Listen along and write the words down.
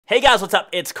Hey guys, what's up?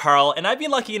 It's Karl, and I've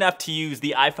been lucky enough to use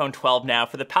the iPhone 12 now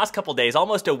for the past couple days,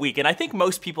 almost a week, and I think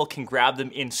most people can grab them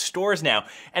in stores now.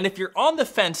 And if you're on the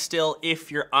fence still,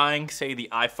 if you're eyeing, say, the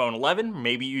iPhone 11,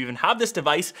 maybe you even have this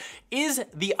device, is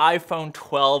the iPhone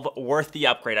 12 worth the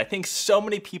upgrade? I think so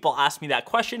many people ask me that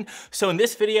question, so in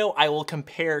this video, I will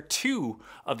compare two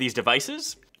of these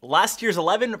devices. Last year's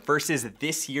 11 versus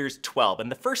this year's 12.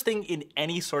 And the first thing in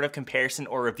any sort of comparison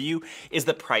or review is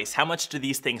the price. How much do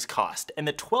these things cost? And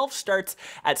the 12 starts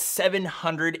at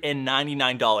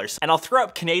 $799. And I'll throw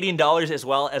up Canadian dollars as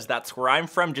well, as that's where I'm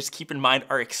from. Just keep in mind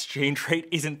our exchange rate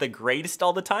isn't the greatest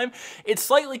all the time. It's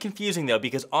slightly confusing though,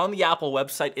 because on the Apple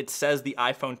website, it says the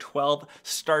iPhone 12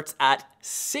 starts at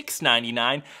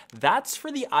 $699. That's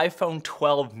for the iPhone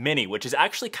 12 mini, which is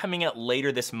actually coming out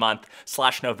later this month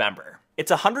 / November. It's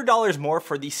 $100 more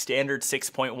for the standard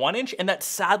 6.1 inch, and that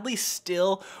sadly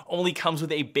still only comes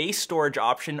with a base storage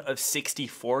option of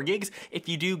 64 gigs. If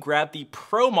you do grab the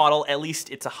Pro model, at least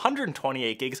it's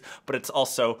 128 gigs, but it's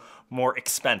also more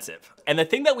expensive. And the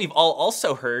thing that we've all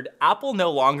also heard, Apple no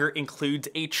longer includes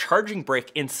a charging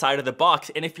brick inside of the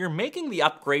box. And if you're making the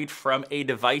upgrade from a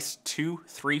device 2,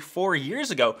 3, 4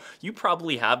 years ago, you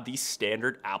probably have the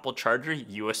standard Apple charger,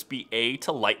 USB-A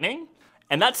to Lightning.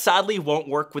 And that sadly won't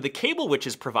work with the cable which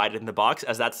is provided in the box,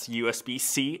 as that's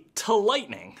USB-C to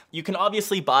Lightning. You can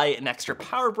obviously buy an extra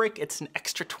power brick, it's an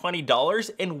extra $20,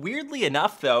 and weirdly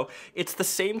enough though, it's the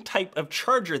same type of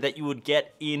charger that you would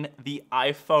get in the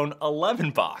iPhone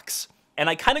 11 box. And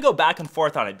I kind of go back and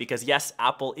forth on it because yes,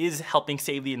 Apple is helping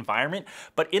save the environment,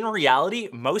 but in reality,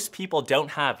 most people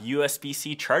don't have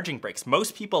USB-C charging bricks.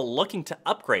 Most people looking to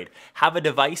upgrade have a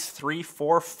device 3,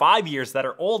 4, 5 years that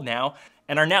are old now,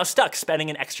 and are now stuck spending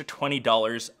an extra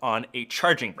 $20 on a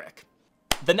charging brick.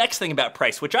 The next thing about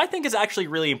price, which I think is actually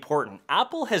really important,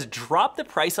 Apple has dropped the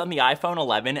price on the iPhone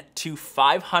 11 to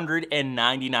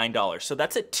 $599. So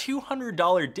that's a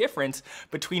 $200 difference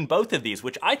between both of these,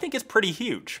 which I think is pretty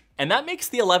huge. And that makes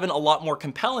the 11 a lot more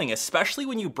compelling, especially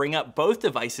when you bring up both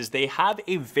devices. They have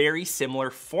a very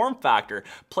similar form factor.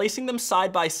 Placing them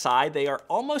side by side, they are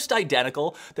almost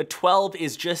identical. The 12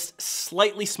 is just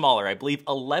slightly smaller, I believe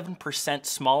 11%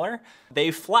 smaller.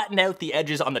 They've flattened out the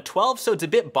edges on the 12, so it's a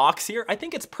bit boxier. I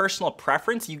think it's personal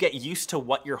preference. You get used to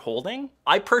what you're holding.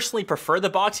 I personally prefer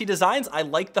the boxy designs. I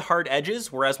like the hard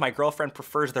edges, whereas my girlfriend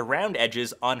prefers the round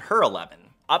edges on her 11.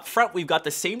 Up front, we've got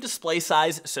the same display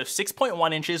size, so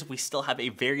 6.1 inches. We still have a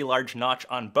very large notch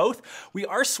on both. We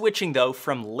are switching though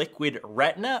from Liquid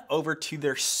Retina over to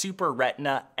their Super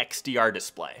Retina XDR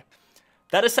display.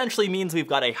 That essentially means we've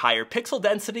got a higher pixel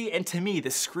density, and to me, the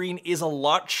screen is a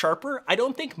lot sharper. I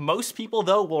don't think most people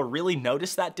though will really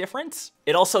notice that difference.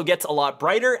 It also gets a lot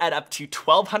brighter at up to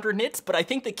 1200 nits, but I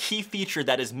think the key feature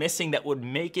that is missing that would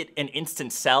make it an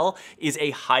instant sell is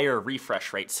a higher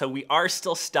refresh rate. So we are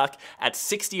still stuck at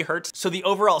 60 Hertz, so the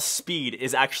overall speed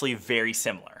is actually very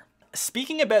similar.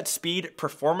 Speaking about speed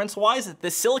performance-wise,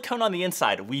 the silicone on the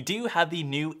inside, we do have the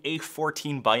new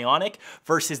A14 Bionic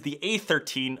versus the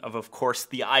A13 of course,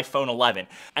 the iPhone 11.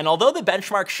 And although the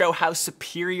benchmarks show how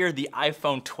superior the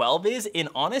iPhone 12 is, in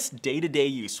honest day-to-day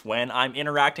use when I'm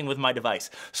interacting with my device,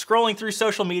 scrolling through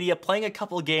social media, playing a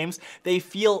couple of games, they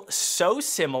feel so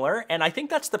similar. And I think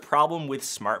that's the problem with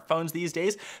smartphones these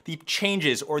days. The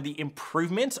changes or the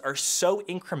improvements are so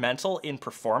incremental in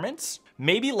performance.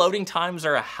 Maybe loading times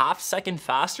are a half second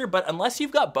faster, but unless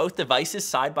you've got both devices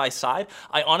side by side,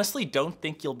 I honestly don't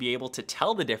think you'll be able to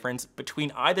tell the difference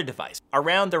between either device.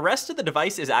 Around the rest of the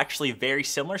device is actually very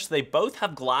similar, so they both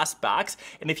have glass backs,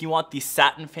 and if you want the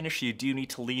satin finish, you do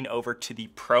need to lean over to the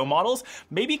Pro models.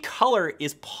 Maybe color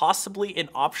is possibly an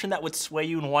option that would sway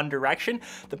you in one direction.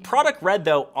 The product red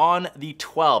though on the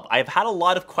 12, I've had a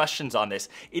lot of questions on this.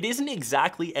 It isn't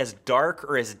exactly as dark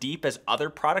or as deep as other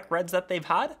product reds that they've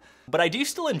had, but I do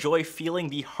still enjoy feeling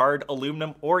the hard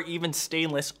aluminum or even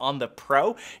stainless on the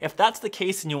Pro. If that's the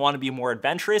case and you want to be more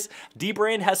adventurous,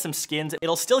 dbrand has some skins.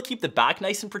 It'll still keep the back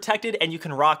nice and protected, and you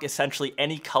can rock essentially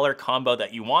any color combo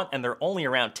that you want, and they're only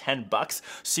around 10 bucks,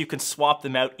 so you can swap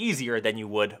them out easier than you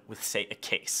would with, say, a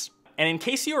case. And in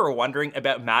case you were wondering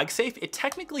about MagSafe, it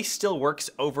technically still works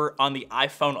over on the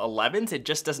iPhone 11s. It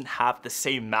just doesn't have the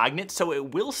same magnet, so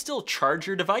it will still charge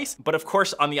your device. But of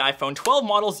course, on the iPhone 12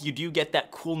 models, you do get that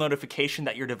cool notification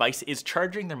that your device is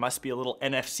charging. There must be a little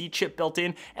NFC chip built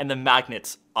in, and the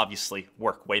magnets obviously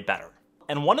work way better.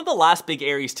 And one of the last big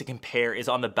areas to compare is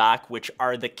on the back, which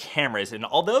are the cameras. And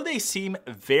although they seem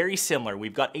very similar,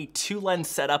 we've got a 2-lens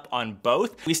setup on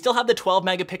both. We still have the 12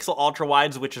 megapixel ultra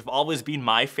wides, which have always been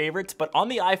my favorites, but on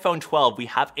the iPhone 12, we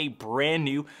have a brand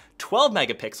new 12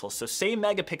 megapixel, so same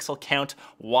megapixel count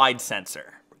wide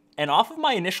sensor. And off of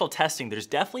my initial testing, there's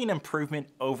definitely an improvement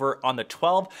over on the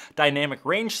 12. Dynamic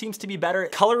range seems to be better.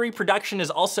 Color reproduction is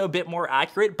also a bit more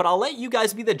accurate, but I'll let you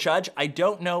guys be the judge. I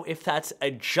don't know if that's a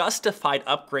justified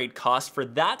upgrade cost for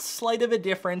that slight of a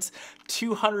difference,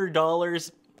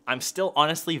 $200. I'm still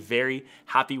honestly very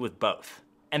happy with both.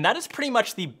 And that is pretty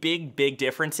much the big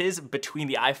differences between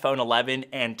the iPhone 11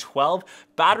 and 12.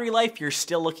 Battery life, you're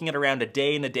still looking at around a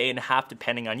day and a half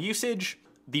depending on usage.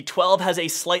 The 12 has a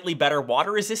slightly better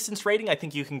water resistance rating. I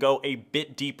think you can go a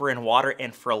bit deeper in water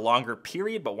and for a longer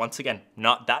period, but once again,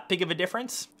 not that big of a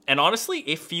difference. And honestly,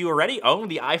 if you already own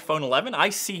the iPhone 11, I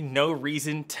see no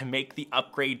reason to make the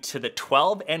upgrade to the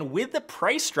 12. And with the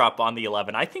price drop on the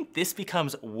 11, I think this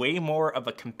becomes way more of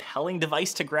a compelling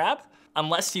device to grab.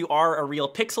 Unless you are a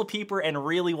real pixel peeper and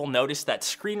really will notice that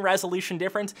screen resolution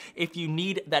difference if you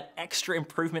need that extra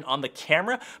improvement on the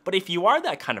camera. But if you are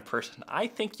that kind of person, I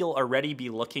think you'll already be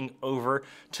looking over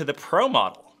to the Pro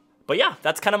model. But yeah,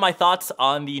 that's kind of my thoughts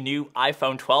on the new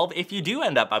iPhone 12. If you do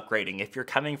end up upgrading, if you're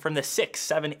coming from the 6,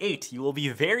 7, 8, you will be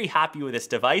very happy with this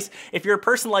device. If you're a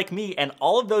person like me and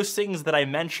all of those things that I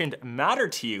mentioned matter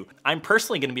to you, I'm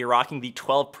personally going to be rocking the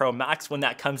 12 Pro Max when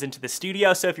that comes into the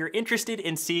studio. So if you're interested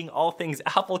in seeing all things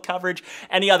Apple coverage,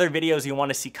 any other videos you want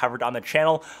to see covered on the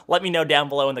channel, let me know down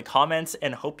below in the comments,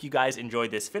 and hope you guys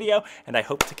enjoyed this video. And I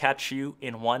hope to catch you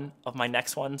in one of my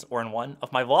next ones or in one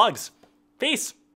of my vlogs. Peace.